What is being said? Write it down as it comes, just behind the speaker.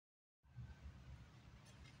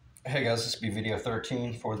Hey guys, this will be video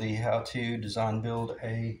 13 for the how to design build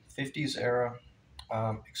a 50s era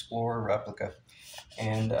Explorer replica.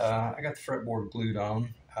 And I got the fretboard glued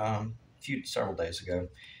on several days ago,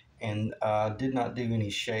 and did not do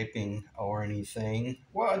any shaping or anything.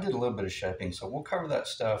 Well, I did a little bit of shaping, so we'll cover that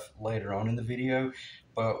stuff later on in the video.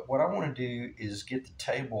 But what I want to do is get the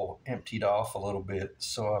table emptied off a little bit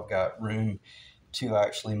so I've got room to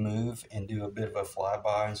actually move and do a bit of a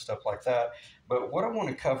flyby and stuff like that. But what I want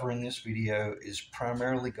to cover in this video is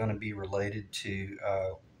primarily going to be related to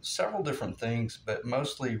several different things, but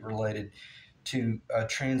mostly related to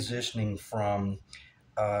transitioning from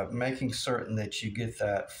making certain that you get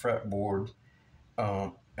that fretboard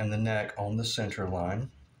and the neck on the center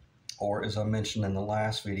line, or as I mentioned in the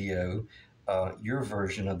last video, your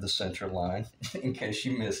version of the center line, in case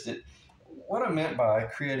you missed it. What I meant by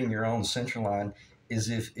creating your own center line is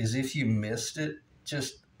if you missed it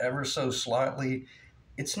just ever so slightly,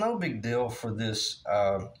 it's no big deal for this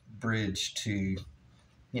bridge to,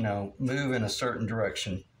 move in a certain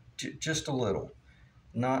direction, just a little,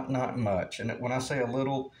 not much. And when I say a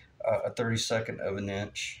little, a 32nd of an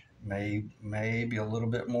inch, maybe a little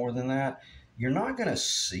bit more than that. You're not going to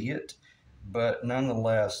see it, but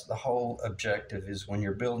nonetheless, the whole objective is when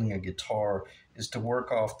you're building a guitar is to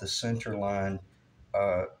work off the center line,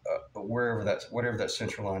 whatever that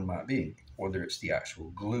center line might be, whether it's the actual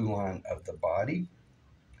glue line of the body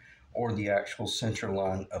or the actual center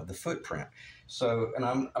line of the footprint. So, and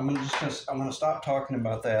I'm gonna stop talking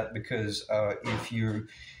about that because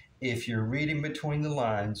if you're reading between the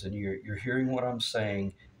lines and you're hearing what I'm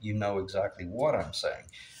saying, you know exactly what I'm saying.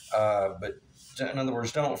 But in other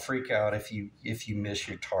words, don't freak out if you miss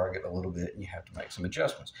your target a little bit and you have to make some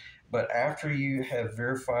adjustments. But after you have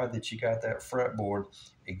verified that you got that fretboard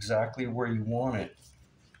exactly where you want it,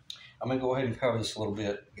 I'm going to go ahead and cover this a little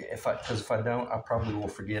bit, because if I don't, I probably will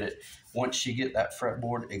forget it. Once you get that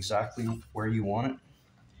fretboard exactly where you want it,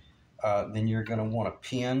 then you're going to want to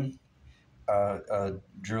pin,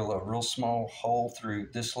 drill a real small hole through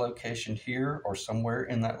this location here or somewhere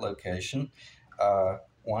in that location.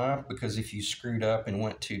 Why? Because if you screwed up and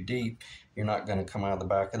went too deep, you're not going to come out of the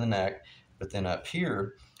back of the neck. But then up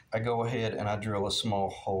here, I go ahead and I drill a small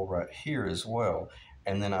hole right here as well.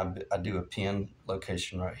 And then I do a pin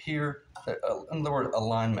location right here. In other words,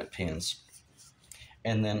 alignment pins.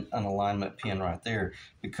 And then an alignment pin right there.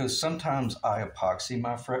 Because sometimes I epoxy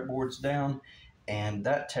my fretboards down, and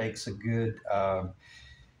that takes a good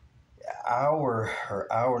hour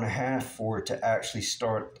or hour and a half for it to actually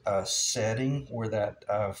start setting where that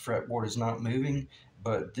fretboard is not moving.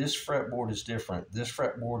 But this fretboard is different. This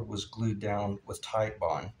fretboard was glued down with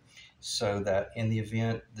Titebond, so that in the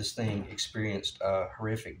event this thing experienced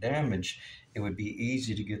horrific damage, it would be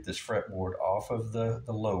easy to get this fretboard off of the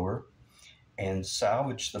lower and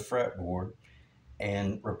salvage the fretboard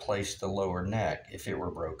and replace the lower neck if it were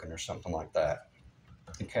broken or something like that.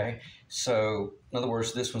 Okay, so in other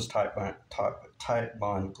words, this one's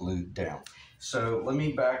Titebond glued down. So let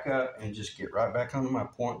me back up and just get right back onto my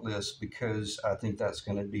point list, because I think that's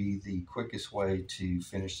going to be the quickest way to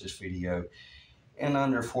finish this video in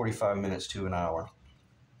under 45 minutes to an hour.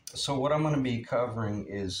 So what I'm going to be covering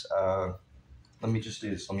is, let me just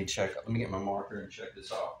do this. Let me get my marker and check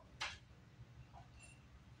this off.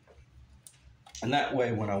 And that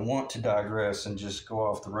way, when I want to digress and just go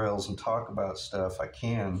off the rails and talk about stuff, I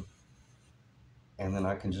can. And then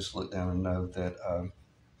I can just look down and know that,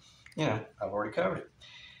 I've already covered it.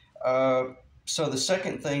 So the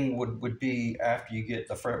second thing would be, after you get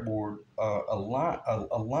the fretboard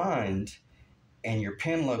aligned and your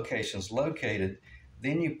pin location's located,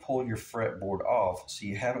 then you pull your fretboard off. So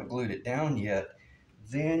you haven't glued it down yet.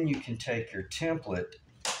 Then you can take your template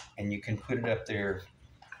and you can put it up there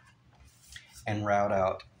and route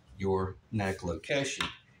out your neck location.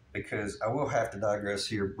 Because I will have to digress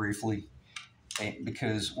here briefly,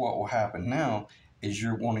 because what will happen now is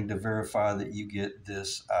you're wanting to verify that you get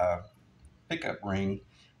this pickup ring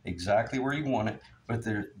exactly where you want it, but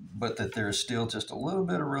that there's still just a little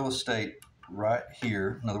bit of real estate right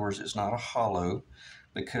here. In other words, it's not a hollow,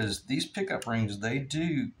 because these pickup rings, they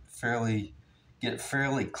do get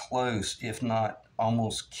fairly close, if not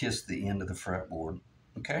almost kiss the end of the fretboard.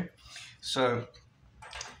 Okay, so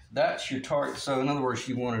that's your target. So in other words,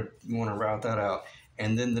 you want to route that out.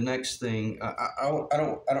 And then the next thing, I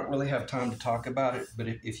don't really have time to talk about it, but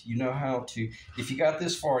if you know how to, if you got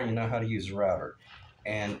this far, you know how to use a router.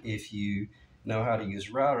 And if you know how to use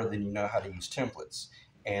router, then you know how to use templates.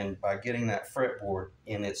 And by getting that fretboard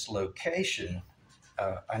in its location,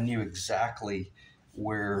 I knew exactly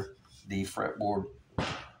where the fretboard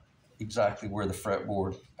exactly where the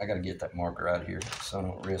fretboard, I got to get that marker out of here so I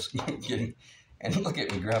don't risk getting, and look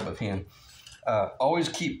at me grab a pen. Always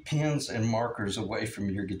keep pens and markers away from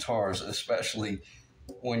your guitars, especially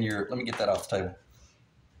when you're, let me get that off the table.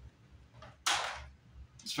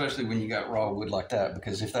 Especially when you got raw wood like that,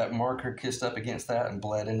 because if that marker kissed up against that and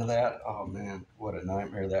bled into that, oh man, what a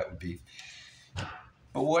nightmare that would be.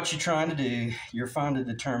 But what you're trying to do, you're trying to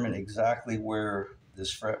determine exactly where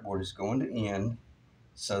this fretboard is going to end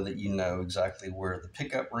so that you know exactly where the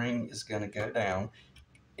pickup ring is going to go down,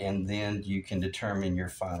 and then you can determine your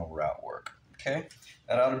final route work. Okay,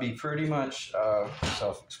 that ought to be pretty much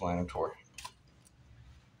self-explanatory.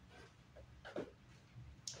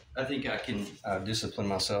 I think I can discipline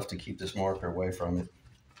myself to keep this marker away from it.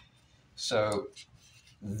 So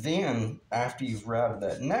then after you've routed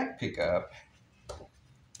that neck pickup,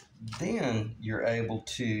 then you're able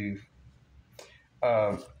to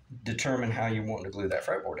determine how you want to glue that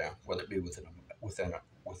fretboard down, whether it be within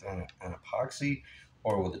an epoxy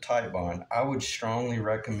or with a tight bond. I would strongly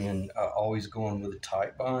recommend always going with a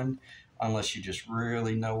tight bond unless you just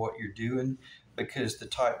really know what you're doing, because the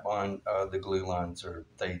tight bond, the glue lines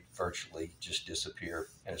they virtually just disappear,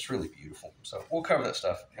 and it's really beautiful. So we'll cover that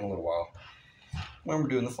stuff in a little while when we're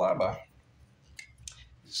doing the flyby.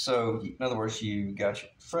 So in other words, you got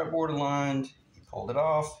your fretboard aligned, you pulled it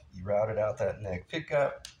off, you routed out that neck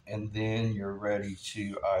pickup, and then you're ready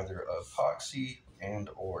to either epoxy and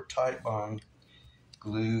or tight bond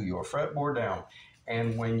glue your fretboard down.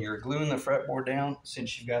 And when you're gluing the fretboard down,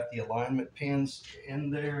 since you've got the alignment pins in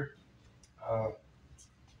there,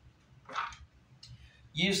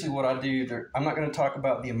 usually what I do, I'm not going to talk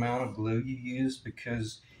about the amount of glue you use,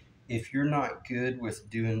 because if you're not good with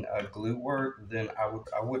doing glue work, then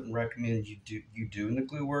I wouldn't recommend you doing the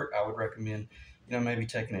glue work. I would recommend, maybe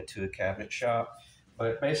taking it to a cabinet shop.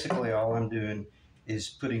 But basically all I'm doing is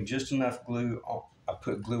putting just enough glue on. I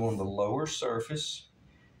put glue on the lower surface,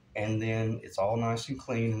 and then it's all nice and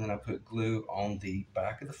clean, and then I put glue on the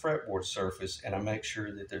back of the fretboard surface, and I make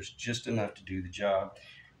sure that there's just enough to do the job.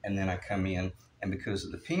 And then I come in, and because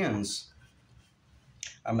of the pins,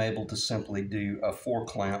 I'm able to simply do 4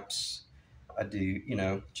 clamps. I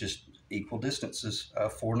do, just equal distances,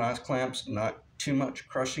 4 nice clamps, not too much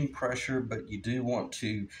crushing pressure, but you do want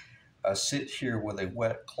to sit here with a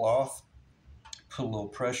wet cloth, put a little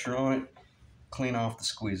pressure on it, clean off the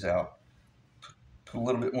squeeze out. Put a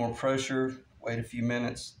little bit more pressure, wait a few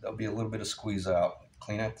minutes, there'll be a little bit of squeeze out.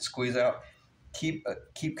 Clean out the squeeze out. Keep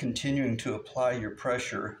continuing to apply your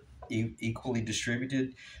pressure equally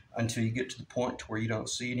distributed until you get to the point to where you don't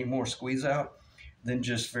see any more squeeze out. Then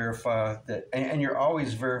just verify that, and you're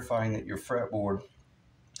always verifying that your fretboard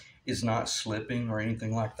is not slipping or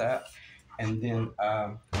anything like that. And then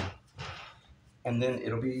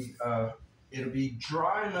it'll be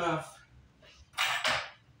dry enough.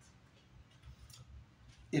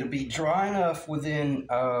 It'll be dry enough within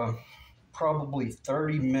probably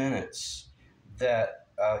 30 minutes that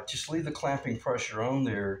just leave the clamping pressure on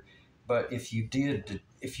there. But if you did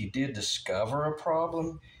discover a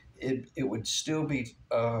problem, it would still be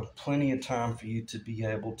plenty of time for you to be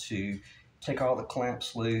able to take all the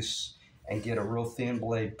clamps loose and get a real thin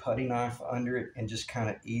blade putty knife under it and just kind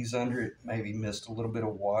of ease under it, maybe mist a little bit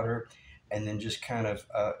of water, and then just kind of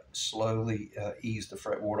slowly ease the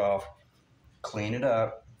fretboard off, clean it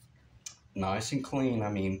up, nice and clean, I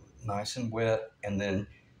mean nice and wet, and then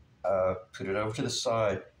put it over to the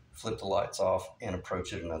side, flip the lights off, and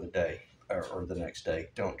approach it another day or the next day.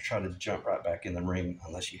 Don't try to jump right back in the ring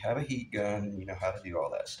unless you have a heat gun and you know how to do all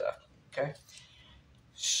that stuff. Okay.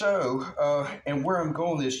 So, and where I'm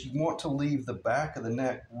going with this, you want to leave the back of the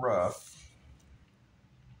neck rough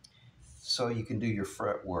so you can do your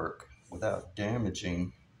fret work without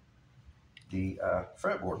damaging the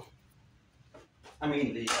fretboard. I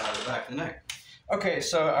mean the back of the neck. Okay,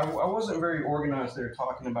 so I wasn't very organized there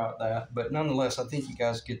talking about that, but nonetheless, I think you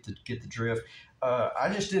guys get the drift.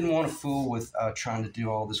 I just didn't want to fool with trying to do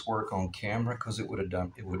all this work on camera, because it would have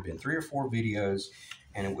been 3 or 4 videos,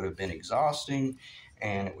 and it would have been exhausting,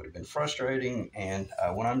 and it would have been frustrating. And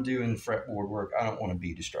when I'm doing fretboard work, I don't want to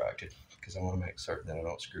be distracted, because I want to make certain that I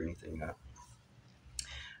don't screw anything up.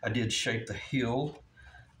 I did shape the heel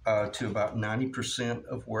to about 90%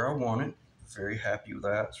 of where I want it. Very happy with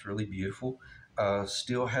that. It's really beautiful.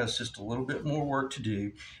 Still has just a little bit more work to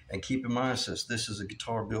do. And keep in mind, since this is a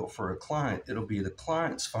guitar built for a client, it'll be the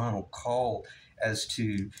client's final call as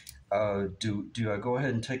to do I go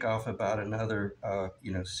ahead and take off about another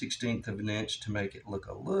 1/16 of an inch to make it look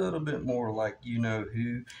a little bit more like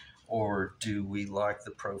who, or do we like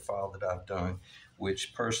the profile that I've done,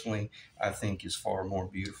 which personally I think is far more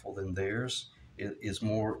beautiful than theirs. is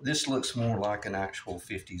more. This looks more like an actual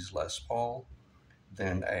 '50s Les Paul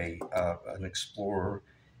than an Explorer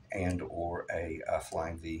and or a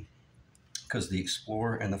Flying V, because the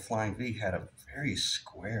Explorer and the Flying V had a very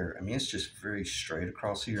square. I mean, it's just very straight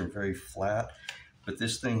across here and very flat. But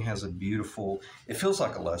this thing has a beautiful. It feels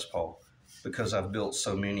like a Les Paul because I've built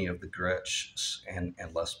so many of the Gretsch and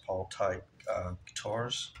Les Paul type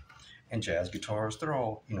guitars and jazz guitars. They're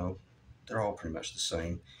all they're all pretty much the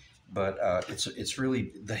same. But it's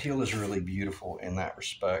really, the heel is really beautiful in that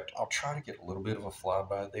respect. I'll try to get a little bit of a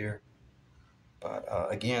flyby there. But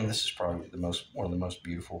again, this is probably one of the most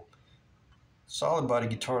beautiful solid body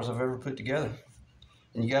guitars I've ever put together.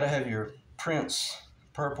 And you got to have your Prince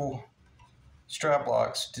purple strap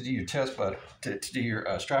locks to do your test, but to do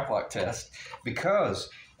your strap lock test, because,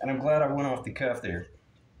 and I'm glad I went off the cuff there.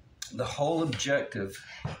 The whole objective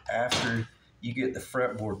after you get the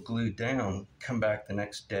fretboard glued down, come back the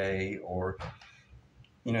next day or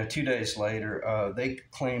 2 days later, they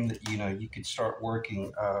claim that you could start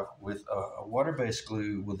working with a water-based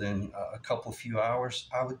glue within a few hours.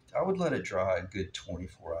 I would let it dry a good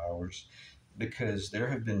 24 hours, because there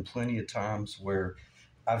have been plenty of times where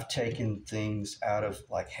I've taken things out of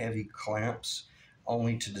like heavy clamps,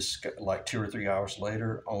 only to discover, like 2 or 3 hours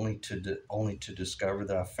later, only to discover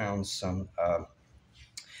that I found some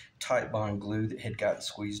tight bond glue that had gotten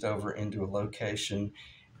squeezed over into a location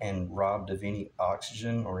and robbed of any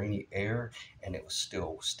oxygen or any air, and it was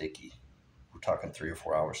still sticky. We're talking 3 or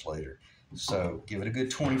 4 hours later. So give it a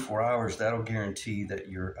good 24 hours. That'll guarantee that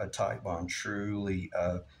your tight bond truly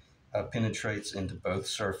penetrates into both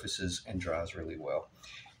surfaces and dries really well.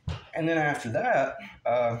 And then after that,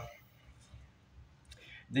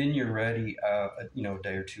 then you're ready, a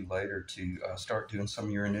day or two later to start doing some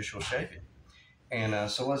of your initial shaping. And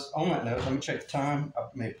so on that note, let me check the time. I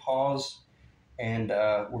may pause, and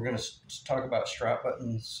we're going to talk about strap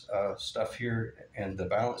buttons stuff here and the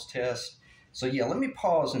balance test. So yeah, let me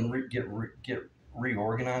pause and get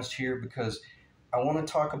reorganized here, because I want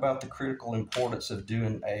to talk about the critical importance of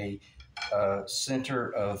doing a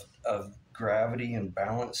center of gravity and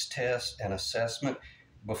balance test and assessment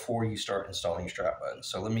before you start installing your strap buttons.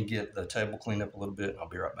 So let me get the table cleaned up a little bit, and I'll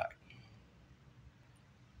be right back.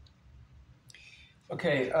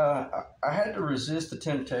 Okay, I had to resist the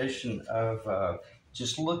temptation of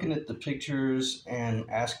just looking at the pictures and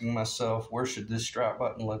asking myself, where should this strap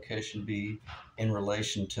button location be in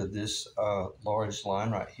relation to this large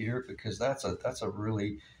line right here? Because that's a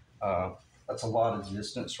really that's a lot of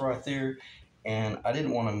distance right there, and I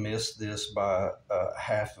didn't want to miss this by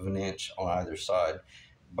half of an inch on either side.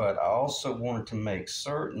 But I also wanted to make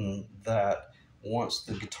certain that once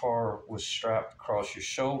the guitar was strapped across your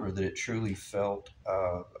shoulder, that it truly felt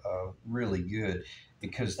really good,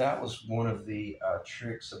 because that was one of the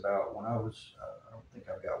tricks about when I was, I don't think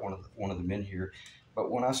I've got one of them in here, but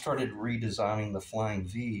when I started redesigning the Flying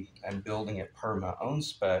V and building it per my own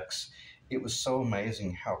specs, it was so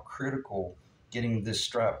amazing how critical getting this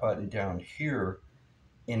strap button down here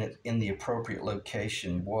in the appropriate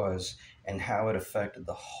location was, and how it affected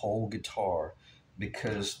the whole guitar.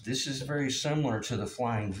 Because this is very similar to the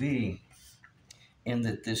Flying V in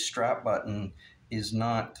that this strap button is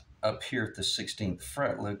not up here at the 16th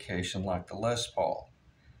fret location like the Les Paul,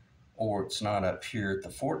 or it's not up here at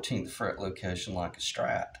the 14th fret location like a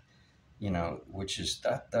Strat, which is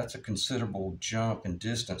that's a considerable jump in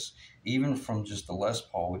distance, even from just the Les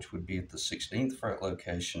Paul, which would be at the 16th fret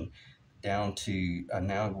location, down to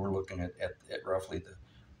now we're looking at roughly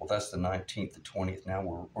that's the 19th, the 20th. Now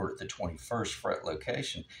we're at the 21st fret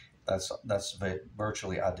location. That's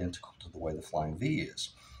virtually identical to the way the Flying V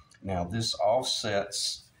is. Now this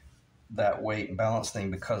offsets that weight and balance thing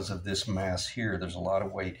because of this mass here. There's a lot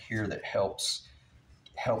of weight here that helps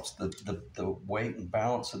the weight and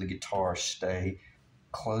balance of the guitar stay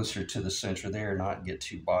closer to the center there, not get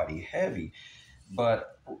too body heavy.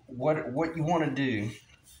 But what you want to do,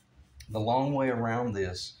 the long way around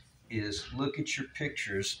this, is look at your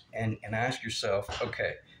pictures and ask yourself,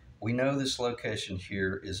 okay, we know this location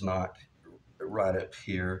here is not right up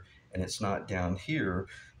here and it's not down here.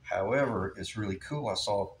 However, it's really cool. I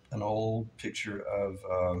saw an old picture of,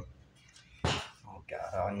 oh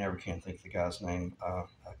God, I never can think of the guy's name,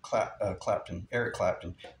 Clapton, Eric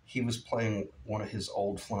Clapton. He was playing one of his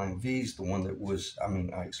old Flying V's, the one that was,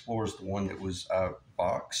 Explorer's, the one that was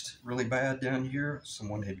boxed really bad down here.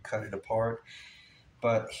 Someone had cut it apart.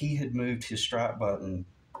 But he had moved his strap button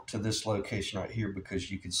to this location right here, because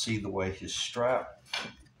you could see the way his strap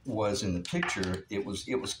was in the picture. It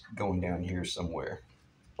was going down here somewhere.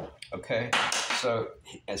 Okay, so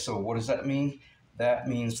what does that mean? that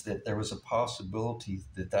means that there was a possibility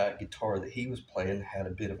that that guitar that he was playing had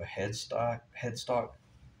a bit of a headstock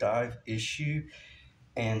dive issue,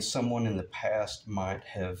 and someone in the past might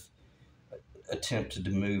have attempted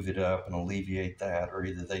to move it up and alleviate that, or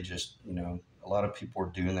either they just, a lot of people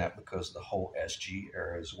are doing that because of the whole SG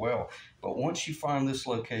era as well. But once you find this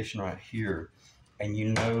location right here, and you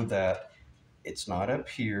know that it's not up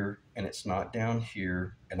here and it's not down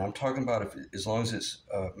here, and I'm talking about if as long as it's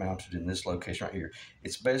mounted in this location right here,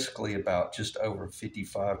 it's basically about just over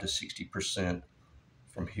 55 to 60%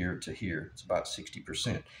 from here to here. It's about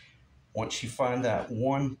 60%. Once you find that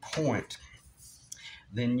one point,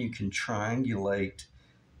 then you can triangulate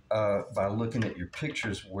by looking at your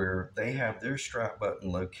pictures where they have their strap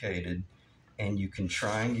button located, and you can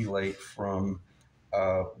triangulate from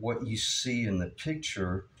what you see in the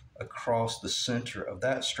picture across the center of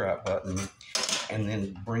that strap button, and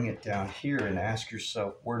then bring it down here and ask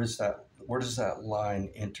yourself, where does that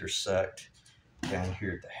line intersect down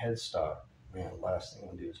here at the headstock? Man, last thing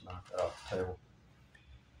I'm gonna do is knock that off the table.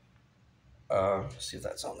 See if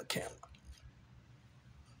that's on the camera.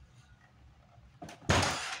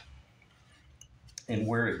 And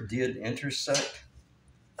where it did intersect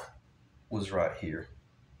was right here.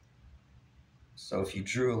 So if you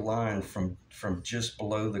drew a line from just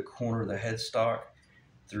below the corner of the headstock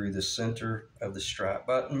through the center of the strap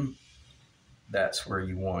button, that's where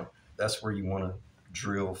you want to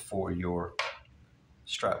drill for your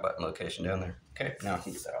strap button location down there. Okay, now I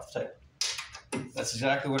can get that off the tape. That's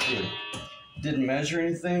exactly what it did. Didn't measure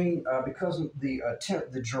anything because of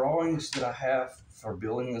the drawings that I have for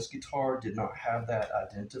building this guitar did not have that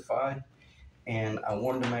identified, and I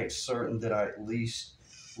wanted to make certain that I at least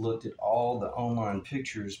looked at all the online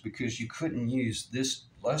pictures, because you couldn't use this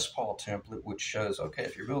Les Paul template, which shows, okay,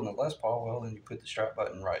 if you're building a Les Paul, well, then you put the strap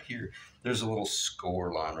button right here. There's a little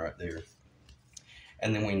score line right there.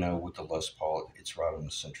 And then we know with the Les Paul, it's right on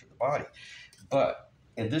the center of the body. But,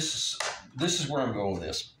 and this is where I'm going with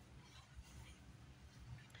this.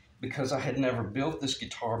 Because I had never built this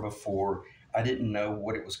guitar before, I didn't know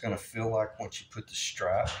what it was going to feel like once you put the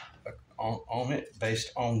strap on it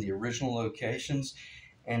based on the original locations.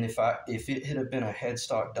 And if it had been a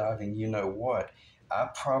headstock diving, you know what, I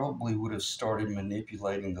probably would have started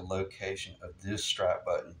manipulating the location of this strap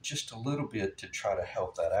button just a little bit to try to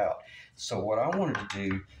help that out. So what I wanted to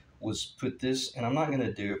do was put this, and I'm not going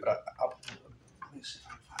to do it, but let me see if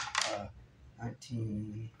I can find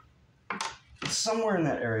 19... somewhere in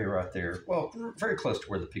that area right there. Well, very close to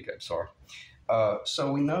where the pickups are.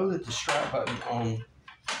 So we know that the strap button on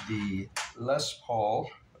the Les Paul,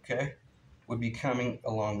 okay, would be coming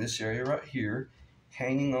along this area right here,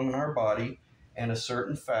 hanging on our body in a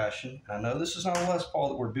certain fashion. I know this is not a Les Paul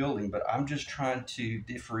that we're building, but I'm just trying to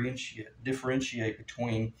differentiate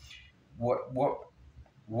between what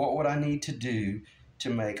would I need to do to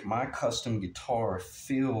make my custom guitar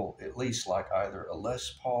feel at least like either a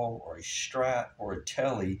Les Paul or a Strat or a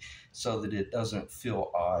Tele, so that it doesn't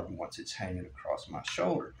feel odd once it's hanging across my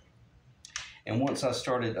shoulder. And once I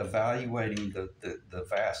started evaluating the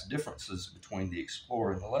vast differences between the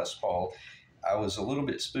Explorer and the Les Paul, I was a little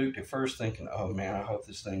bit spooked at first, thinking, oh man, I hope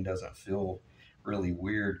this thing doesn't feel really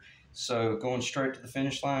weird. So going straight to the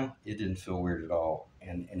finish line, it didn't feel weird at all.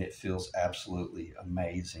 And it feels absolutely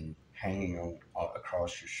amazing hanging on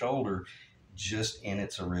across your shoulder, just in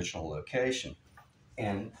its original location.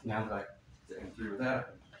 And now that I'm through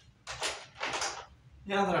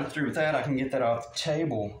with that, I can get that off the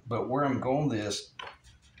table. But where I'm going with this,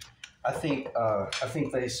 I think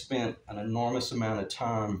they spent an enormous amount of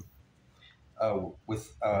time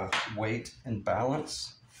with weight and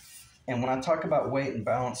balance. And when I talk about weight and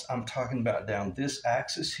balance, I'm talking about down this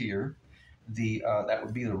axis here. That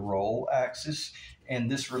would be the roll axis,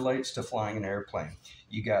 and this relates to flying an airplane.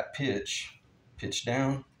 You got pitch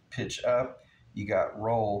down, pitch up, you got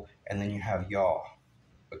roll, and then you have yaw,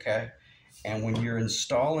 okay? And when you're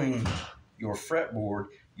installing your fretboard,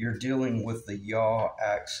 you're dealing with the yaw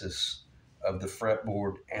axis of the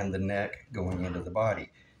fretboard and the neck going into the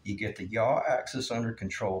body. You get the yaw axis under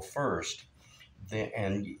control first,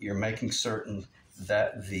 and you're making certain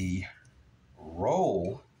that the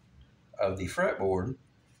roll of the fretboard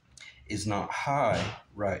is not high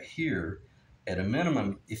right here. At a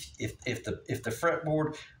minimum, if the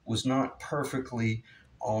fretboard was not perfectly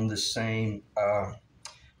on the same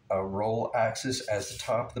roll axis as the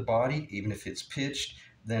top of the body, even if it's pitched,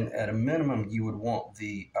 then at a minimum you would want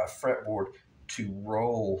the fretboard to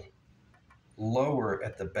roll lower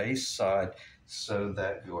at the bass side, so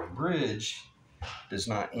that your bridge does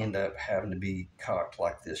not end up having to be cocked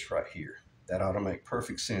like this right here. That ought to make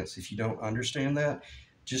perfect sense. If you don't understand that,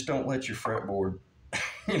 just don't let your fretboard,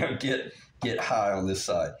 get high on this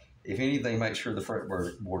side. If anything, make sure the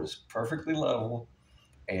fretboard is perfectly level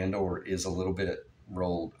and or is a little bit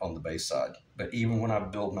rolled on the bass side. But even when I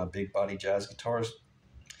build my big body jazz guitars,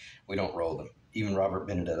 we don't roll them. Even Robert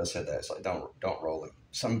Benedetto said that. It's like don't roll them.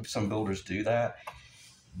 Some builders do that,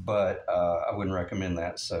 but I wouldn't recommend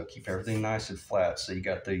that. So keep everything nice and flat. So you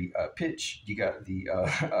got the pitch, you got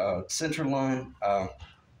the center line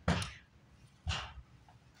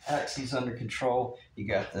axes under control. You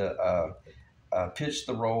got the pitch,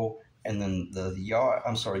 the roll, and then the yaw.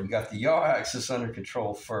 I'm sorry, you got the yaw axis under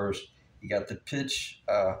control first. You got the pitch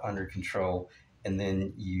under control, and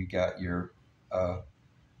then you got your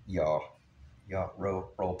yaw,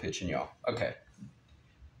 roll, pitch, and yaw. Okay,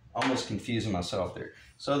 almost confusing myself there.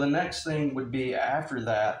 So the next thing would be after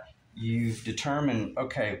that, you've determined,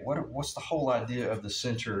 okay, what's the whole idea of the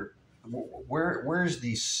center? Where's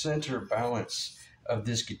the center balance of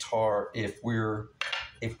this guitar if we're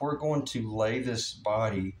going to lay this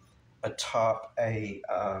body atop a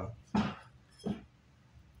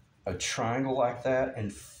triangle like that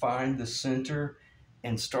and find the center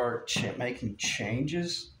and start making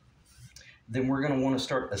changes, then we're going to want to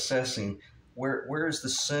start assessing where is the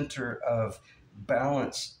center of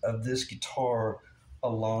balance of this guitar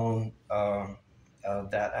along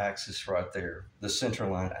that axis right there, the center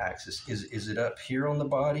line axis. Is it up here on the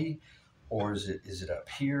body, or is it up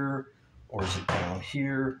here, or is it down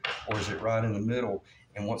here, or is it right in the middle?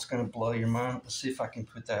 And what's going to blow your mind? Let's see if I can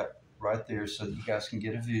put that right there so that you guys can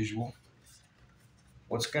get a visual.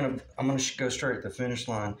 I'm going to go straight at the finish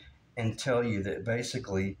line and tell you that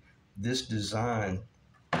basically this design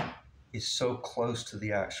is so close to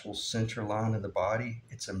the actual center line of the body.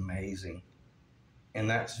 It's amazing. And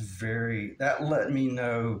that let me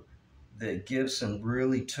know that Gibson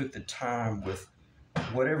really took the time with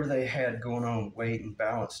whatever they had going on, weight and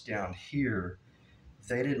balance down here.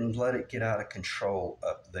 They didn't let it get out of control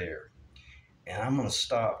up there. And I'm going to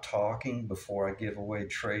stop talking before I give away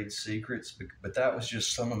trade secrets, but that was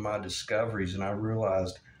just some of my discoveries, and I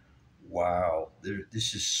realized, wow,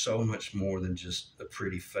 this is so much more than just a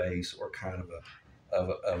pretty face or kind of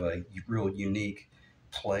a real unique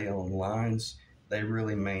play on lines. They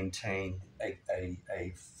really maintain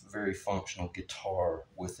a very functional guitar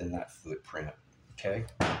within that footprint, okay?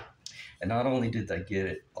 And not only did they get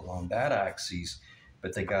it along that axis,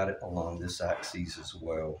 but they got it along this axis as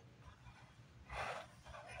well.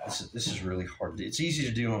 This is really hard. It's easy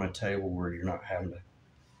to do on a table where you're not having to.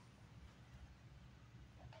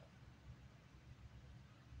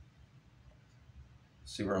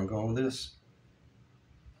 See where I'm going with this?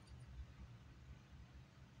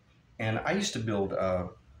 And I used to build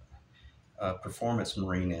performance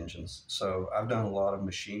marine engines. So I've done a lot of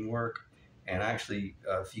machine work. And actually,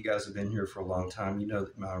 if you guys have been here for a long time, you know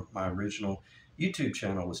that my original YouTube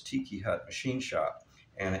channel was Tiki Hut Machine Shop.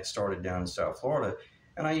 And it started down in South Florida.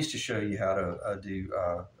 And I used to show you how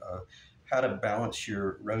to how to balance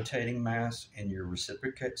your rotating mass and your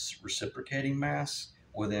reciprocating mass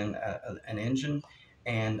within an engine.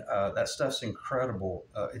 And that stuff's incredible.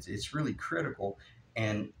 It's really critical.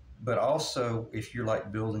 But also, if you're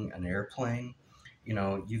like building an airplane,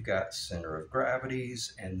 you've got center of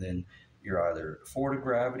gravities, and then you're either forward of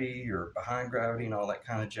gravity or behind gravity and all that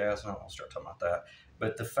kind of jazz. And I won't start talking about that.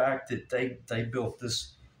 But the fact that they built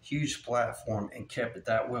this huge platform and kept it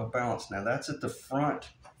that well balanced. Now that's at the front.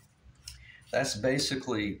 That's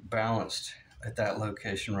basically balanced at that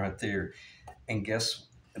location right there. And guess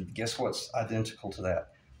what's identical to that?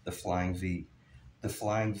 The Flying V. The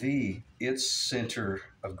Flying V, its center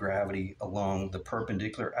of gravity along the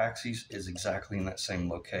perpendicular axis is exactly in that same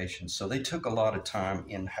location. So they took a lot of time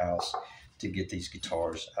in-house to get these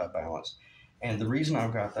guitars balanced. And the reason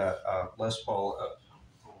I've got that Les Paul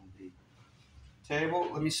on the table,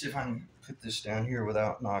 let me see if I can put this down here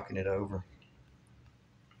without knocking it over.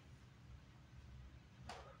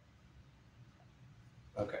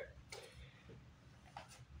 Okay.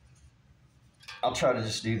 I'll try to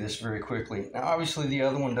just do this very quickly. Now, obviously, the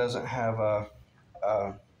other one doesn't have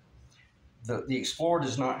the Explorer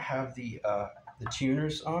does not have the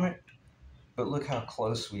tuners on it, but look how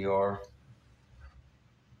close we are.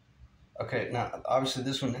 Okay, now obviously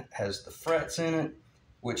this one has the frets in it,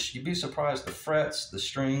 which you'd be surprised. The frets, the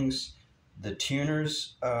strings, the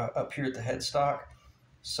tuners up here at the headstock.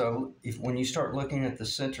 So when you start looking at the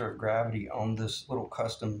center of gravity on this little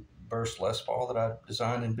custom burst Les Paul that I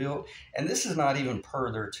designed and built, and this is not even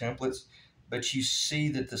per their templates, but you see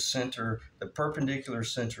that the perpendicular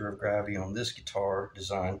center of gravity on this guitar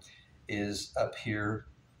design is up here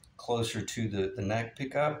closer to the neck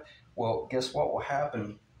pickup. Well, guess what will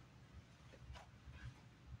happen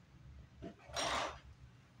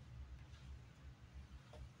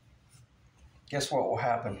guess what will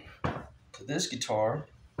happen to this guitar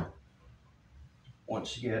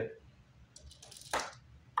once you get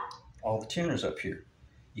all the tuners up here?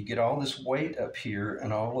 You get all this weight up here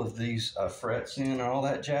and all of these frets in and all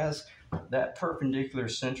that jazz. That perpendicular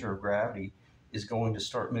center of gravity is going to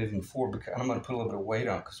start moving forward, because I'm going to put a little bit of weight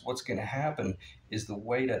on it, because what's going to happen is the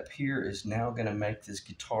weight up here is now going to make this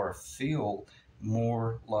guitar feel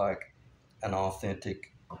more like an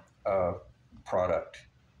authentic product.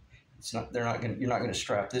 It's not, you're not going to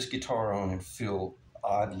strap this guitar on and feel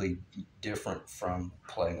oddly different from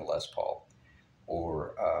playing a Les Paul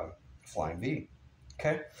or Flying V.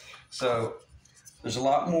 Okay, so there's a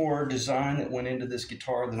lot more design that went into this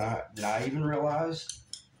guitar than I even realized,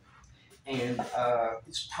 and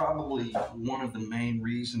it's probably one of the main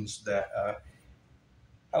reasons that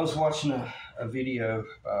I was watching a video,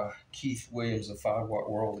 Keith Williams of 5 Watt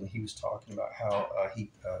World, and he was talking about how he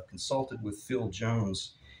consulted with Phil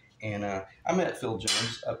Jones. And I met Phil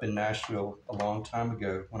Jones up in Nashville a long time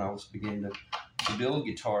ago when I was beginning to build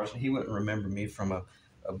guitars, and he wouldn't remember me from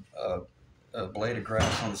a blade of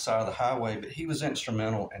grass on the side of the highway, but he was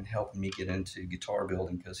instrumental in helping me get into guitar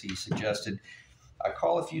building, because he suggested I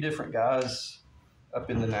call a few different guys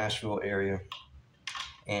up in the Nashville area.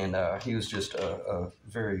 And he was just a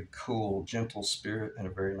very cool, gentle spirit and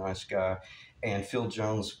a very nice guy. And Phil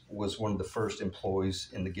Jones was one of the first employees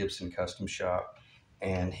in the Gibson Custom Shop.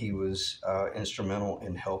 And he was instrumental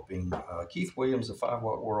in helping Keith Williams of 5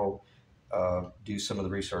 Watt World do some of the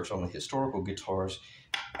research on the historical guitars.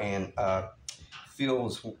 And Phil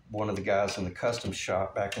was one of the guys in the custom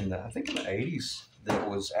shop back in I think in the 80s, that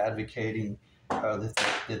was advocating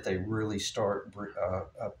that they really start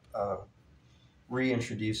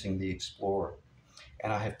reintroducing the Explorer.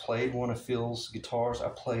 And I have played one of Phil's guitars. I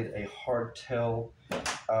played a hardtail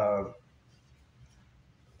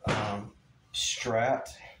Strat.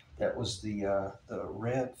 That was the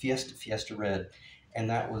red Fiesta Red, and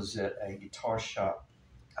that was at a guitar shop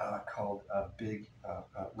called Big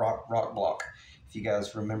Rock Block. If you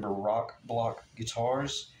guys remember Rock Block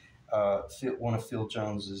guitars, one of Phil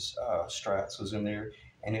Jones's Strats was in there,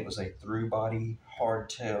 and it was a through body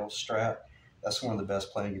hardtail Strat. That's one of the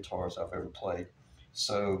best playing guitars I've ever played.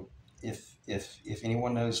 So if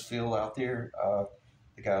anyone knows Phil out there,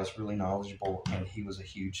 the guy's really knowledgeable, and he was a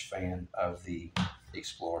huge fan of the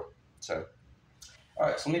Explorer. So, all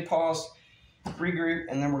right, so let me pause, regroup,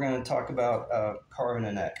 and then we're going to talk about carving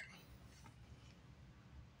a neck.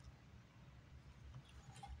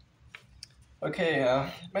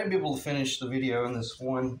 Okay, might be able to finish the video in this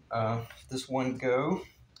one go.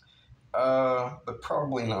 But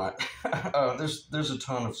probably not. There's a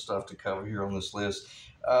ton of stuff to cover here on this list.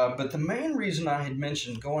 But the main reason I had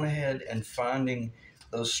mentioned going ahead and finding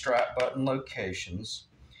those strap button locations,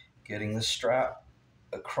 getting the strap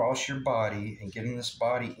across your body and getting this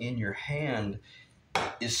body in your hand,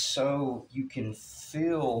 is so you can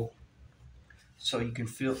start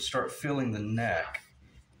feeling the neck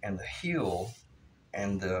and the heel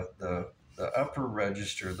and the upper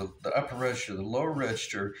register, the lower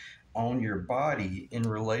register on your body in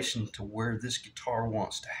relation to where this guitar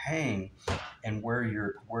wants to hang and where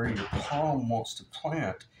your palm wants to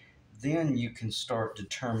plant. Then you can start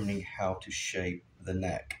determining how to shape the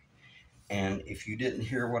neck. And if you didn't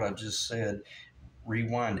hear what I just said,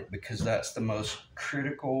 rewind it, because that's the most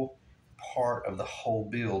critical part of the whole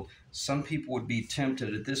build. Some people would be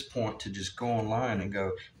tempted at this point to just go online and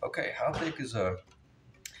go, okay, how thick is an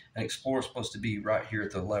Explorer supposed to be right here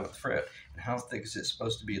at the 11th fret? And how thick is it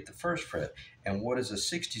supposed to be at the 1st fret? And what is a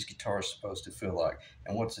 60s guitar supposed to feel like?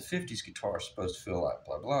 And what's a 50s guitar supposed to feel like?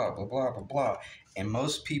 Blah, blah, blah, blah, blah, blah. And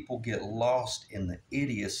most people get lost in the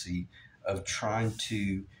idiocy of trying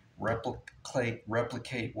to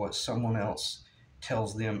replicate what someone else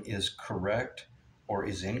tells them is correct or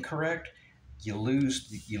is incorrect. You lose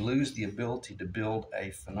the ability to build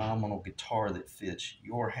a phenomenal guitar that fits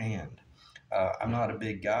your hand. I'm not a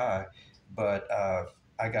big guy, but I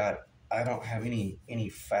don't have any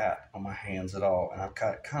fat on my hands at all, and I've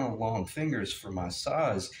got kind of long fingers for my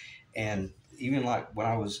size. And even like when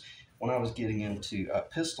I was getting into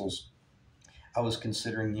pistols, I was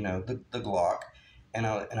considering the Glock, and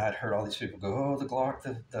I'd heard all these people go, oh, the Glock,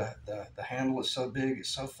 the handle is so big, it's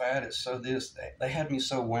so fat, it's so this. They had me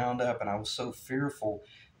so wound up, and I was so fearful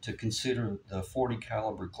to consider the 40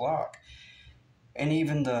 caliber Glock. And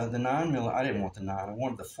even the 9mm, I didn't want the 9, I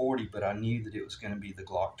wanted the 40, but I knew that it was going to be the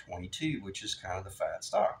Glock 22, which is kind of the fat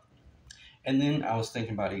stock. And then I was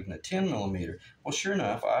thinking about even a 10mm. Well, sure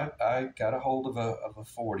enough, I got a hold of a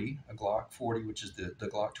 40, a Glock 40, which is the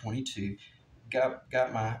Glock 22, got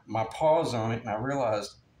my paws on it, and I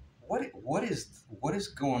realized, what is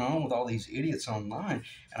going on with all these idiots online?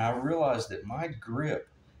 And I realized that my grip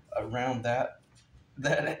around that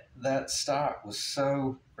stock was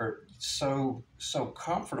so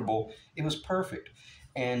comfortable. It was perfect.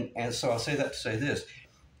 And so I'll say that to say this: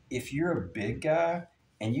 if you're a big guy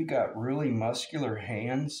and you got really muscular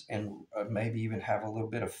hands and maybe even have a little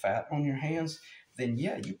bit of fat on your hands, then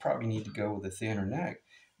yeah, you probably need to go with a thinner neck.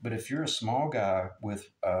 But if you're a small guy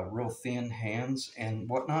with real thin hands and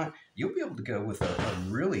whatnot, you'll be able to go with a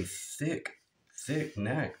really thick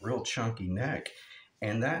neck, real chunky neck,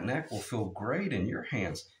 and that neck will feel great in your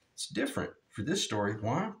hands. It's different for this story.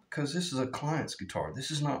 Why? Because this is a client's guitar.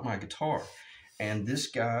 This is not my guitar, and this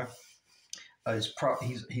guy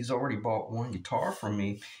he's already bought one guitar from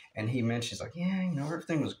me, and he mentions like, yeah,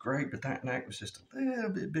 everything was great, but that neck was just a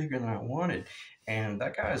little bit bigger than I wanted, and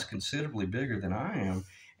that guy is considerably bigger than I am,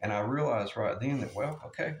 and I realized right then that, well,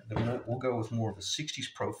 okay, then we'll go with more of a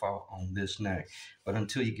 '60s profile on this neck, but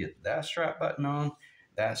until you get that strap button on,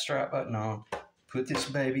 put this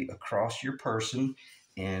baby across your person.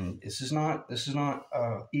 And this is not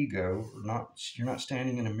ego, or not, you're not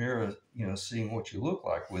standing in a mirror, seeing what you look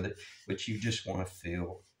like with it, but you just want to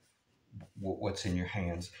feel what's in your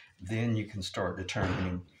hands. Then you can start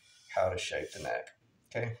determining how to shape the neck.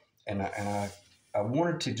 Okay, and I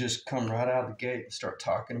wanted to just come right out of the gate and start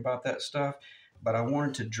talking about that stuff, but I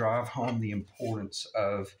wanted to drive home the importance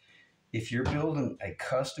of, if you're building a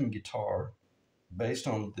custom guitar based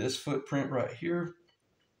on this footprint right here,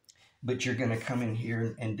 but you're going to come in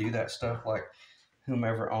here and do that stuff like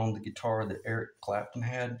whomever owned the guitar that Eric Clapton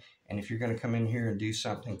had. And if you're going to come in here and do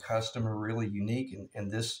something custom or really unique,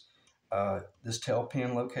 and this tail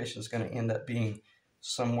pin location is going to end up being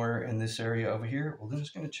somewhere in this area over here, well, then it's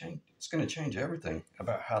going to change. It's going to change everything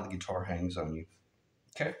about how the guitar hangs on you.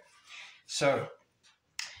 Okay, so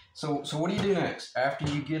what do you do next after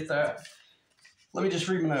you get that? Let me just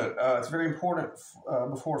read my note. It's very important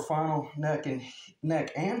before final neck and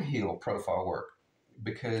heel profile work,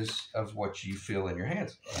 because of what you feel in your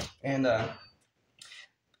hands. And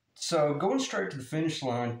so going straight to the finish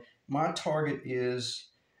line, my target is,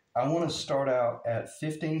 I want to start out at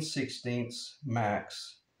 15/16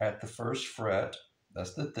 max at the first fret.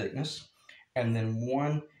 That's the thickness. And then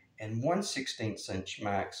 1 1/16 inch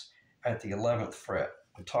max at the 11th fret.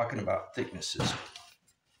 I'm talking about thicknesses.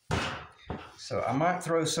 So I might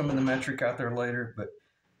throw some of the metric out there later, but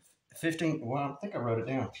 15, well, I think I wrote it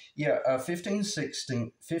down. Yeah,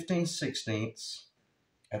 15/16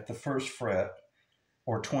 at the first fret,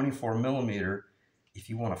 or 24 millimeter if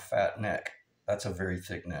you want a fat neck. That's a very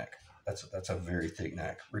thick neck. That's a very thick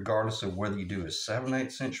neck, regardless of whether you do a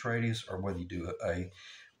 7/8 inch radius or whether you do a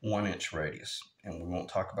 1 inch radius. And we won't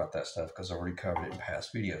talk about that stuff because I already covered it in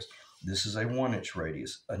past videos. This is a 1 inch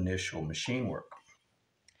radius initial machine work.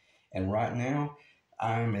 And right now,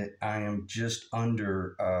 I am just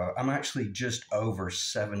under, I'm actually just over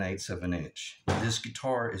 7/8 of an inch. This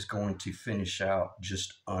guitar is going to finish out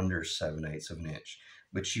just under 7/8 of an inch,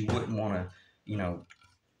 but you wouldn't want to,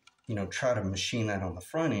 try to machine that on the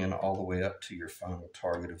front end all the way up to your final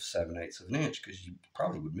target of 7/8 of an inch, because you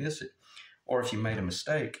probably would miss it. Or if you made a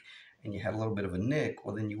mistake and you had a little bit of a nick,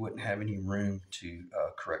 well, then you wouldn't have any room to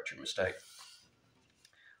correct your mistake.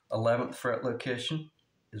 11th fret location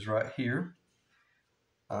is right here.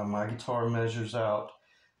 My guitar measures out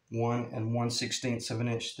 1 1/16 of an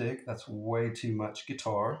inch thick. That's way too much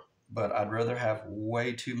guitar, but I'd rather have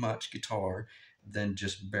way too much guitar than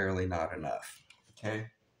just barely not enough.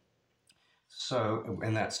 Okay, so,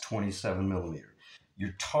 and that's 27 millimeter.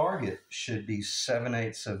 Your target should be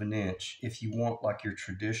 7/8 of an inch if you want like your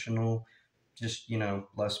traditional, just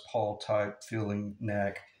Les Paul type feeling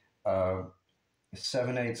neck.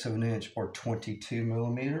 7/8 of an inch or 22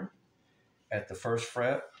 millimeter at the first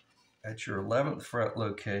fret. At your 11th fret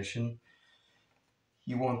location,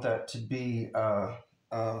 you want that to be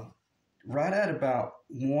right at about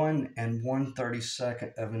 1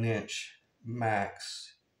 1/32 of an inch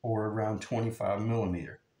max, or around 25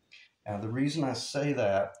 millimeter. Now, the reason I say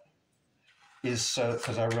that is so,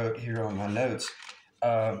 because I wrote here on my notes,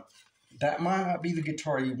 that might not be the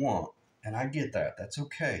guitar you want, and I get that. That's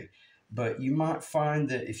okay. But you might find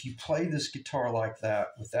that if you play this guitar like that,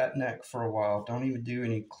 with that neck for a while, don't even do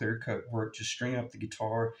any clear cut work, just string up the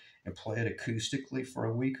guitar and play it acoustically for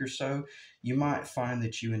a week or so, you might find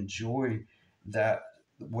that you enjoy that,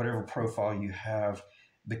 whatever profile you have,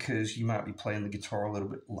 because you might be playing the guitar a little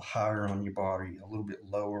bit higher on your body, a little bit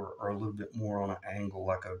lower, or a little bit more on an angle,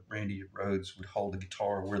 like a Randy Rhoads would hold the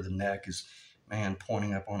guitar, where the neck is,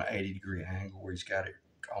 pointing up on an 80-degree angle, where he's got it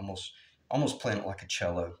almost playing it like a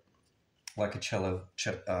cello. Like a cello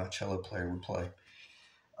player would play.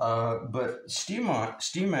 But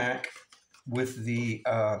STUMAC with the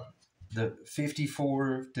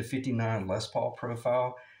 54 to 59 Les Paul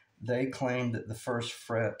profile, they claim that the first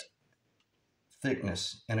fret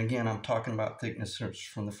thickness, and again, I'm talking about thickness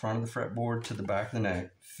from the front of the fretboard to the back of the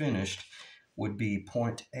neck, finished, would be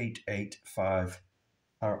 0.885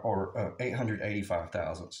 or 885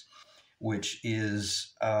 thousandths, which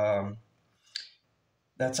is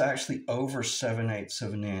that's actually over 7/8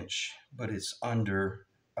 of an inch, but it's under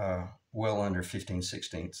well under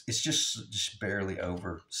 15/16. It's just barely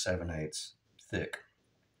over 7/8 thick,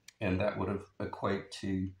 and that would equate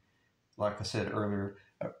to, like I said earlier,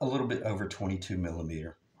 a little bit over 22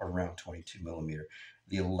 millimeter, around 22 millimeter.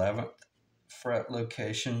 The 11th fret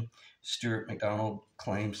location, Stuart McDonald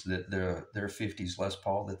claims that their 50s Les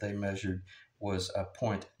Paul that they measured was a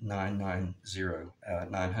 0.990,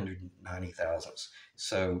 990 thousandths.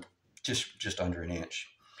 So just under an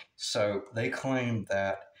inch. So they claim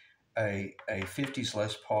that a 50s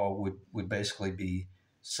Les Paul would basically be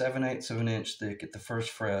 7/8 of an inch thick at the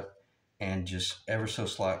first fret and just ever so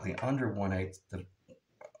slightly under 1/8,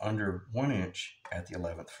 under 1 inch at the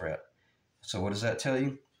 11th fret. So what does that tell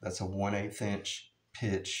you? That's a 1/8 inch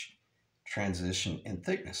pitch transition in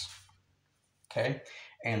thickness. Okay,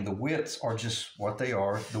 and the widths are just what they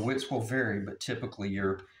are. The widths will vary, but typically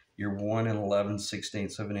you're 1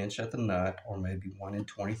 11/16 of an inch at the nut, or maybe 1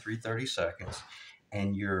 23/32,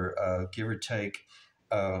 and you're give or take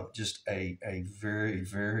just a very,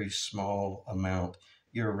 very small amount.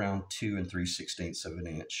 You're around 2 3/16 of an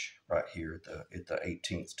inch right here at the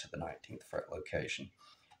 18th to the 19th fret location.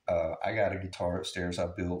 I got a guitar upstairs I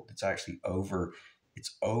built. It's actually over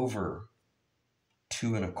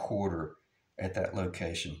 2 1/4 at that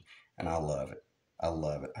location, and I love it. I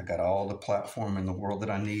love it. I got all the platform in the world that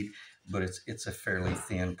I need, but it's a fairly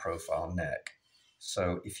thin profile neck.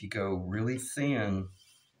 So if you go really thin,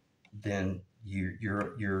 then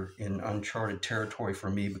you're in uncharted territory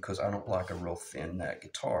for me, because I don't like a real thin neck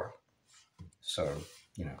guitar. So,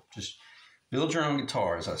 just build your own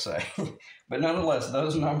guitar, as I say. But nonetheless,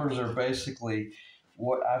 those numbers are basically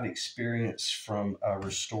what I've experienced from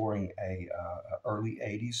restoring a early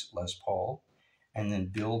 80s Les Paul, and then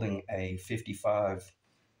building a 55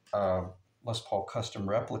 Les Paul custom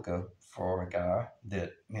replica for a guy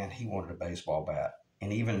that, man, he wanted a baseball bat.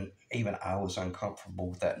 And even I was uncomfortable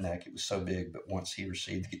with that neck. It was so big, but once he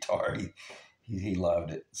received the guitar, he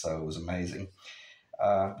loved it. So it was amazing.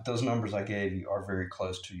 Those numbers I gave you are very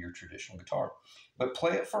close to your traditional guitar. But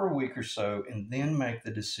play it for a week or so, and then make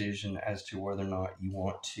the decision as to whether or not you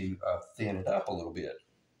want to thin it up a little bit.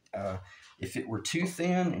 If it were too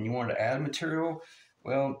thin and you wanted to add material,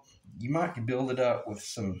 well, you might build it up with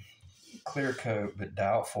some clear coat, but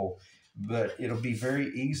doubtful. But it'll be very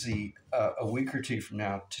easy a week or two from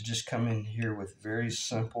now to just come in here with very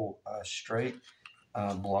simple straight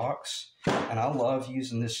blocks. And I love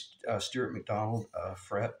using this Stuart McDonald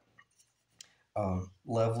fret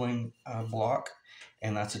leveling block,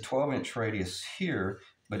 and that's a 12-inch radius here,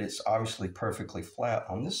 but it's obviously perfectly flat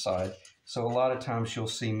on this side. So a lot of times you'll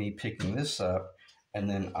see me picking this up, and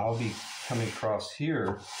then I'll be coming across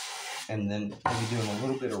here, and then maybe doing a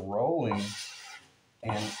little bit of rolling,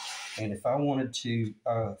 and if I wanted to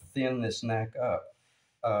thin this neck up,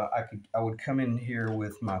 I would come in here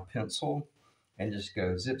with my pencil and just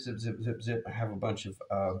go zip, zip, zip, zip, zip. I have a bunch of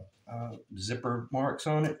zipper marks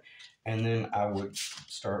on it, and then I would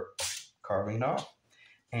start carving it off.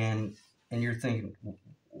 And you're thinking,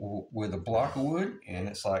 with a block of wood, and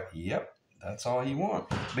it's like, yep, that's all you want,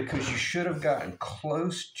 because you should have gotten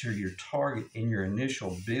close to your target in your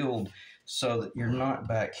initial build, so that you're not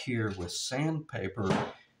back here with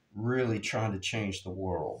sandpaper really trying to change the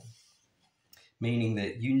world. Meaning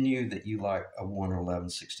that you knew that you like a 1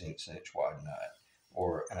 11/16 inch wide nut,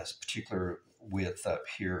 or a particular width up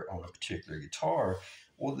here on a particular guitar.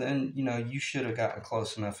 Well, then, you should have gotten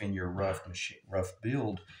close enough in your rough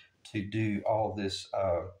build to do all this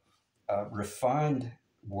refined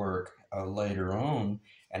work later on,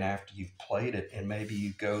 and after you've played it, and maybe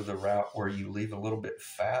you go the route where you leave a little bit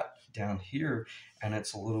fat down here, and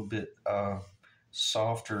it's a little bit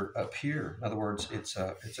softer up here. In other words, it's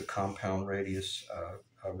a compound radius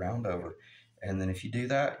roundover. And then if you do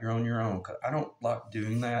that, you're on your own. I don't like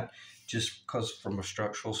doing that, just because from a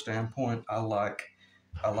structural standpoint, I like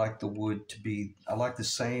the wood to be, I like the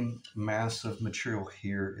same mass of material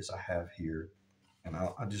here as I have here. And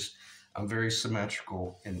I'm very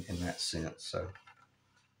symmetrical in that sense. So,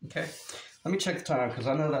 okay, let me check the time, because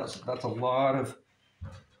I know that was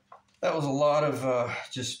a lot of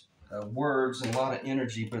just words and a lot of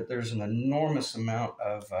energy, but there's an enormous amount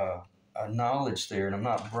of knowledge there, and I'm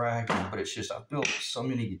not bragging, but it's just I've built so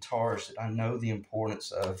many guitars that I know the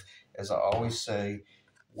importance of, as I always say,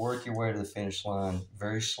 work your way to the finish line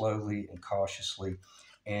very slowly and cautiously,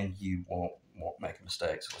 and you won't make a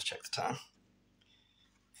mistake. So let's check the time.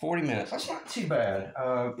 40 minutes. That's not too bad.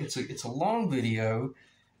 It's a long video,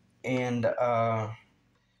 and I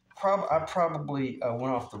probably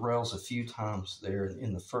went off the rails a few times there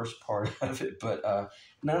in the first part of it, but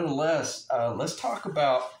nonetheless, let's talk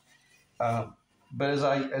about. But as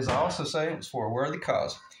I also say, it's for a worthy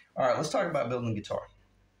cause. All right, let's talk about building a guitar.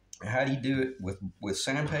 How do you do it with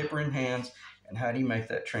sandpaper in hands, and how do you make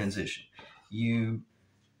that transition?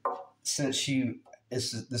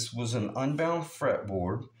 This was an unbound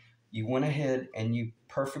fretboard, you went ahead and you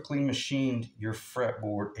perfectly machined your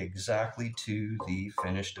fretboard exactly to the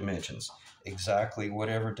finished dimensions, exactly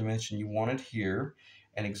whatever dimension you wanted here,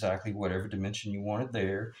 and exactly whatever dimension you wanted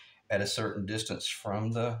there, at a certain distance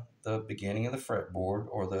from the beginning of the fretboard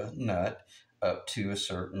or the nut up to a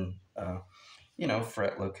certain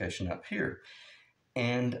fret location up here.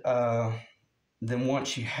 And then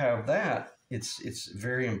once you have that, it's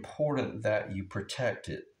very important that you protect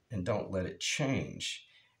it and don't let it change.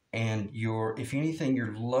 And if anything,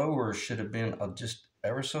 your lower should have been just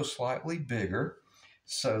ever so slightly bigger,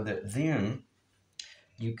 so that then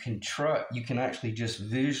you can actually just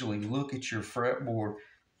visually look at your fretboard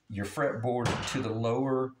to the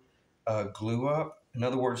lower glue up. In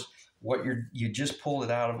other words, you just pulled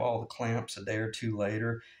it out of all the clamps a day or two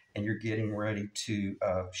later, and you're getting ready to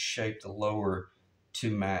shape the lower to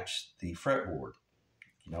match the fretboard.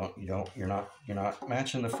 You're not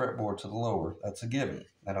matching the fretboard to the lower. That's a given.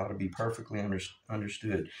 That ought to be perfectly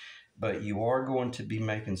understood. But you are going to be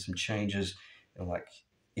making some changes. Like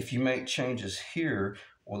if you make changes here,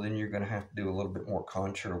 well, then you're going to have to do a little bit more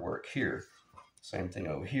contour work here. Same thing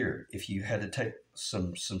over here. If you had to take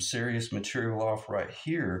some serious material off right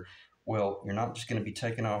here, well, you're not just going to be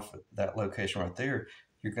taking off that location right there.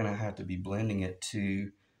 You're going to have to be blending it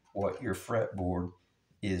to what your fretboard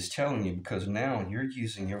is telling you, because now you're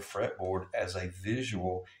using your fretboard as a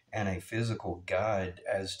visual and a physical guide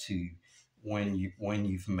as to when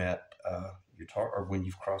you've met your target, or when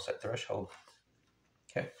you've crossed that threshold.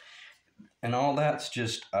 Okay, and all that's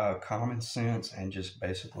just common sense and just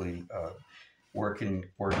basically working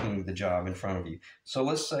the job in front of you. So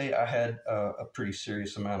let's say I had a pretty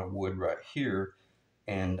serious amount of wood right here,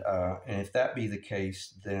 and if that be the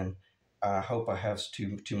case, then I hope I have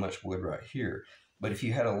too much wood right here. But if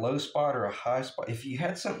you had a low spot or a high spot, if you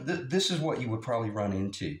had this is what you would probably run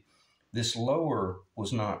into. This lower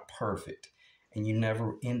was not perfect, and you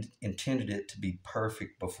never intended it to be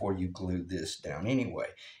perfect before you glued this down anyway.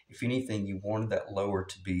 If anything, you wanted that lower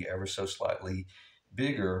to be ever so slightly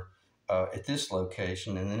bigger at this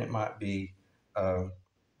location, and then it might be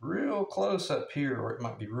real close up here, or it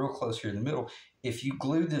might be real close here in the middle. If you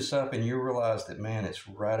glue this up and you realize that, man, it's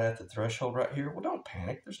right at the threshold right here, well, don't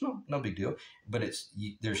panic. There's no big deal. But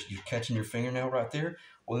you're catching your fingernail right there.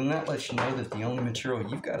 Well, then that lets you know that the only material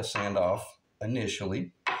you've got to sand off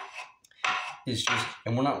initially is just,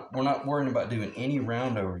 and we're not worrying about doing any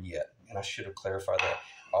round over yet. And I should have clarified that.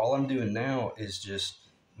 All I'm doing now is just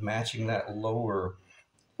matching that lower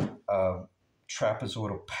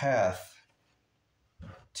trapezoidal path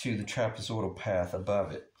to the trapezoidal path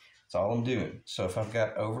above it. That's all I'm doing. So if I've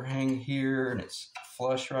got overhang here and it's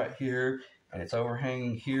flush right here and it's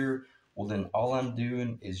overhanging here, well, then all I'm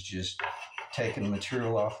doing is just taking the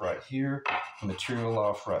material off right here, material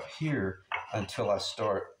off right here, until I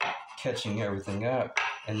start catching everything up.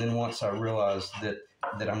 And then once I realize that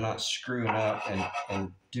I'm not screwing up,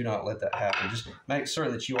 and do not let that happen. Just make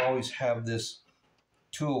certain that you always have this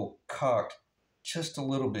tool cocked just a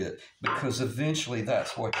little bit, because eventually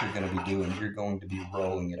that's what you're going to be doing. You're going to be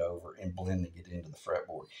rolling it over and blending it into the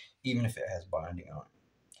fretboard, even if it has binding on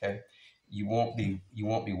it. Okay, you won't be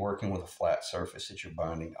working with a flat surface that you're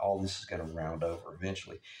binding. All this is going to round over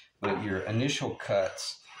eventually, but your initial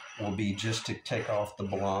cuts will be just to take off the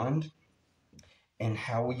blonde. And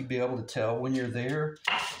how will you be able to tell when you're there?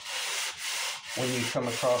 When you come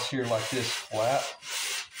across here like this flat,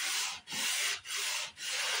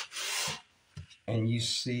 and you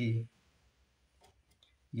see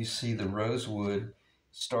the rosewood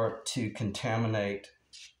start to contaminate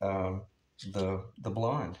the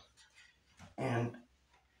blonde. And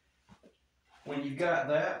when you've got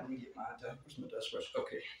that, let me get where's my dust brush?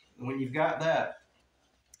 Okay, when you've got that,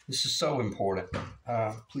 this is so important.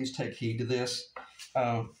 Please take heed to this.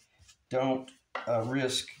 Don't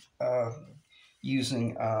risk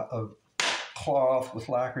using a cloth with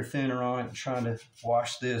lacquer thinner on it and trying to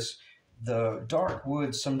wash this. The dark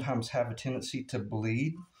woods sometimes have a tendency to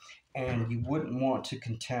bleed, and you wouldn't want to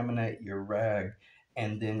contaminate your rag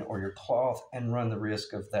and then or your cloth and run the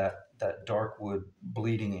risk of that dark wood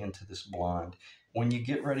bleeding into this blonde. When you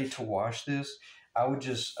get ready to wash this, I would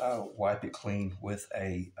just wipe it clean with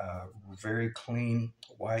a very clean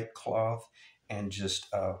white cloth and just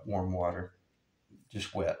warm water,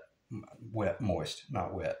 just wet, moist,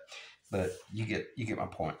 not wet. But you get my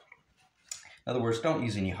point. In other words, don't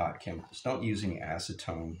use any hot chemicals. Don't use any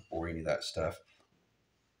acetone or any of that stuff.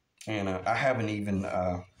 And I haven't even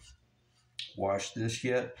washed this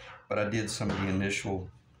yet, but I did some of the initial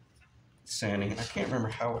sanding. I can't remember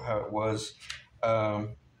how it was.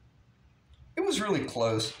 It was really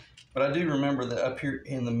close, but I do remember that up here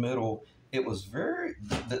in the middle, it was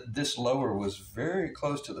this lower was very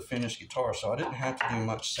close to the finished guitar, so I didn't have to do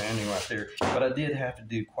much sanding right there, but I did have to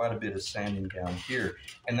do quite a bit of sanding down here,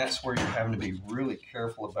 and that's where you're having to be really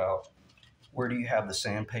careful about where do you have the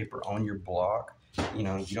sandpaper on your block. You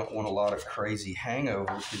know, you don't want a lot of crazy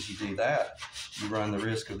hangover, because you do that, you run the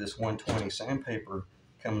risk of this 120 sandpaper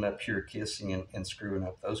coming up here kissing and screwing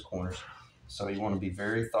up those corners. So you want to be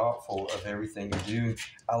very thoughtful of everything you do.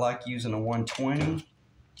 I like using a 120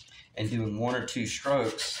 and doing 1 or 2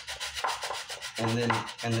 strokes and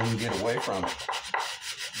then get away from it.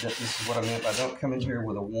 This is what I meant by don't come in here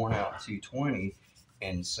with a worn out 220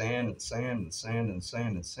 and sand and sand and sand and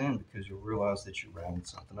sand and sand, because you'll realize that you're rounding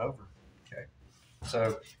something over. Okay.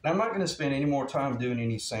 So I'm not going to spend any more time doing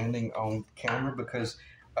any sanding on camera, because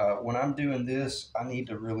when I'm doing this, I need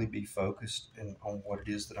to really be focused on what it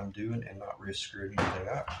is that I'm doing and not risk screwing anything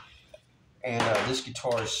up. And this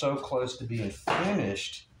guitar is so close to being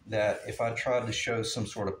finished that if I tried to show some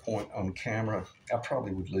sort of point on camera, I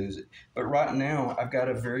probably would lose it. But right now, I've got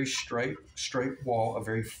a very straight wall, a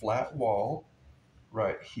very flat wall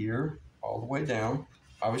right here, all the way down.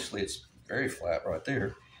 Obviously, it's very flat right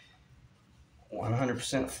there.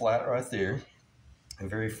 100% flat right there. And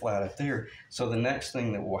very flat up there. So the next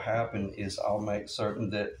thing that will happen is I'll make certain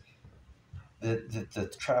that the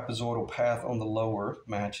trapezoidal path on the lower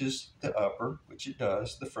matches the upper, which it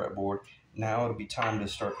does, the fretboard. Now it'll be time to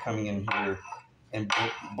start coming in here and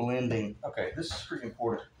blending. Okay, this is pretty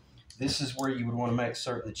important. This is where you would want to make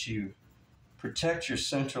certain that you protect your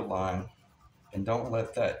center line and don't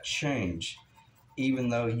let that change, even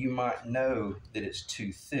though you might know that it's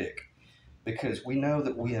too thick. Because we know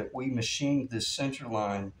that we machined this center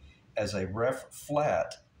line as a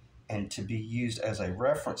flat and to be used as a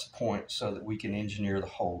reference point so that we can engineer the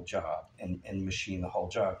whole job and machine the whole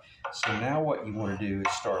job. So now what you want to do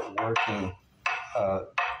is start working,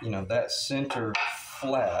 that center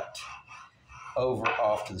flat over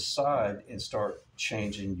off to the side and start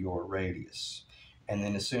changing your radius. And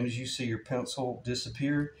then as soon as you see your pencil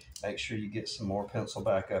disappear, make sure you get some more pencil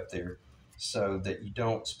back up there, so that you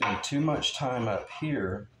don't spend too much time up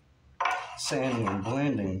here sanding and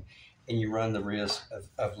blending, and you run the risk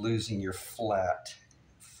of losing your flat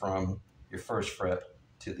from your first fret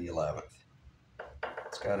to the 11th.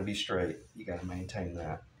 It's got to be straight. You got to maintain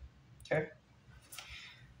that. Okay?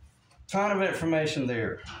 Ton of information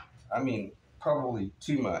there. I mean, probably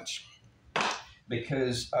too much,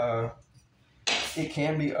 because it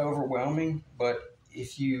can be overwhelming, but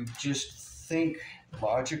if you just think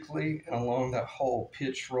logically and along that whole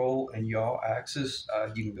pitch, roll, and yaw axis,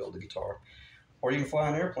 you can build a guitar, or you can fly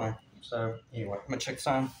an airplane. So anyway, I'm gonna check the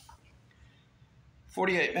time.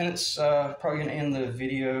 48 minutes. Probably gonna end the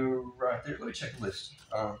video right there. Let me check the list.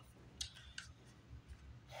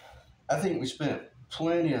 I think we spent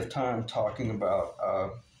plenty of time talking about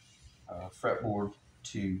fretboard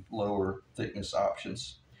to lower thickness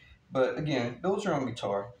options. But again, build your own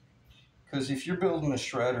guitar. Because if you're building a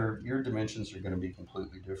shredder, your dimensions are going to be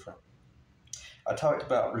completely different. I talked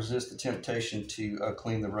about resist the temptation to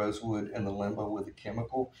clean the rosewood and the Limba with a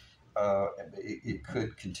chemical. It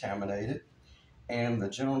could contaminate it. And the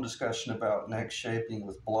general discussion about neck shaping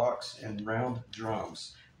with blocks and round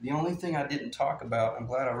drums. The only thing I didn't talk about, I'm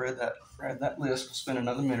glad I read that list. We'll spend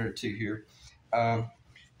another minute or two here.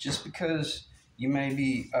 Just because you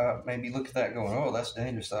maybe look at that going, oh, that's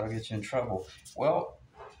dangerous, that'll get you in trouble. Well,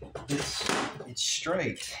 it's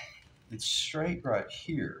straight. It's straight right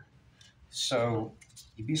here. So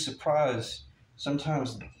you'd be surprised.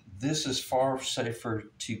 Sometimes this is far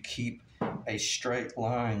safer to keep a straight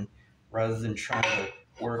line rather than trying to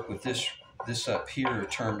work with this up here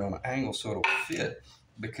turned on an angle so it'll fit.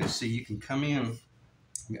 Because see, you can come in.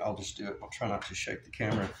 I'll just do it. I'll try not to shake the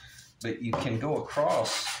camera, but you can go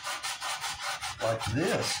across like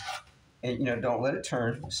this. And, don't let it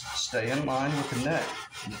turn. Stay in line with the neck.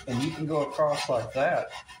 And you can go across like that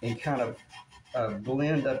and kind of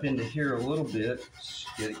blend up into here a little bit.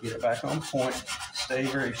 Get it back on point. stay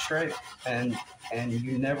very straight, and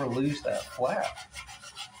you never lose that flat.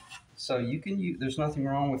 So you can use, there's nothing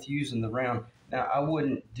wrong with using the round. Now I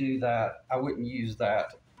wouldn't do that. I wouldn't use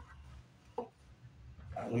that.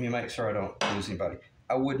 Let me make sure I don't lose anybody.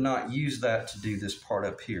 I would not use that to do this part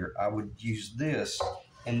up here. I would use this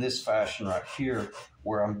in this fashion right here,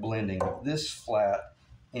 where I'm blending this flat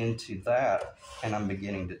into that, and I'm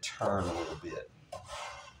beginning to turn a little bit.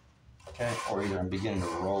 Okay, or either I'm beginning to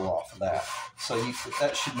roll off of that. So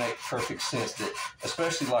that should make perfect sense, that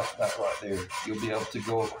especially like that right there, you'll be able to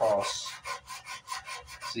go across.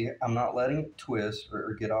 See, I'm not letting it twist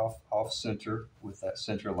or get off center with that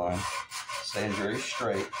center line, staying very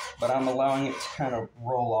straight, but I'm allowing it to kind of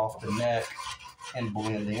roll off the neck and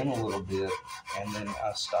blend in a little bit, and then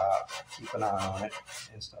I stop, keep an eye on it,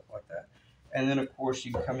 and stuff like that. And then of course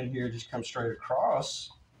you can come in here, just come straight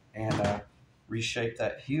across and reshape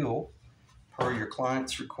that heel per your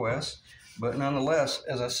client's request. But nonetheless,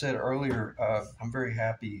 as I said earlier, I'm very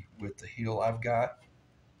happy with the heel I've got.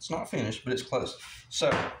 It's not finished, but it's close.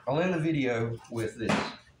 So I'll end the video with this.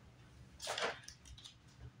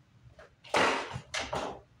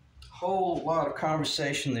 Whole lot of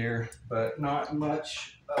conversation there, but not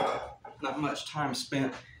much time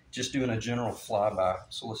spent just doing a general flyby.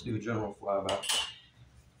 So let's do a general flyby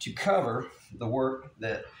to cover the work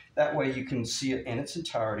that way you can see it in its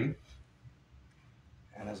entirety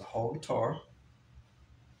and as a whole guitar.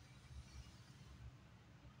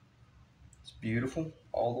 It's beautiful.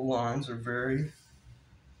 All the lines are very,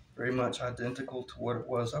 very much identical to what it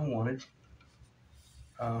was I wanted.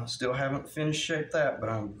 Still haven't finished shaped that, but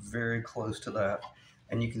I'm very close to that.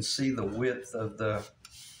 And you can see the width of the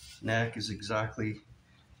neck is exactly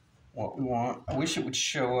what we want. I wish it would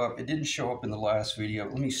show up. It didn't show up in the last video.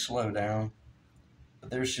 Let me slow down.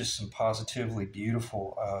 But there's just some positively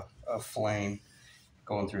beautiful flame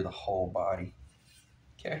going through the whole body.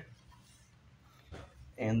 Okay.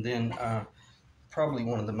 And then probably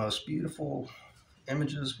one of the most beautiful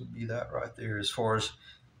images would be that right there, as far as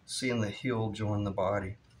seeing the heel join the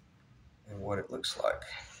body and what it looks like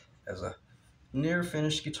as a near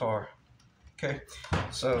finished guitar. Okay,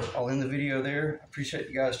 so I'll end the video there. I appreciate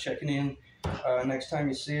you guys checking in. Next time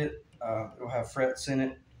you see it, it'll have frets in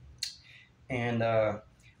it, and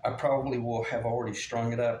I probably will have already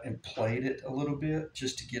strung it up and played it a little bit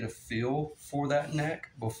just to get a feel for that neck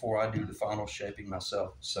before I do the final shaping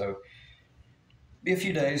myself. So be a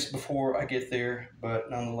few days before I get there, but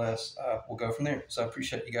nonetheless, we'll go from there. So I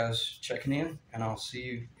appreciate you guys checking in, and I'll see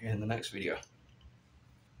you in the next video.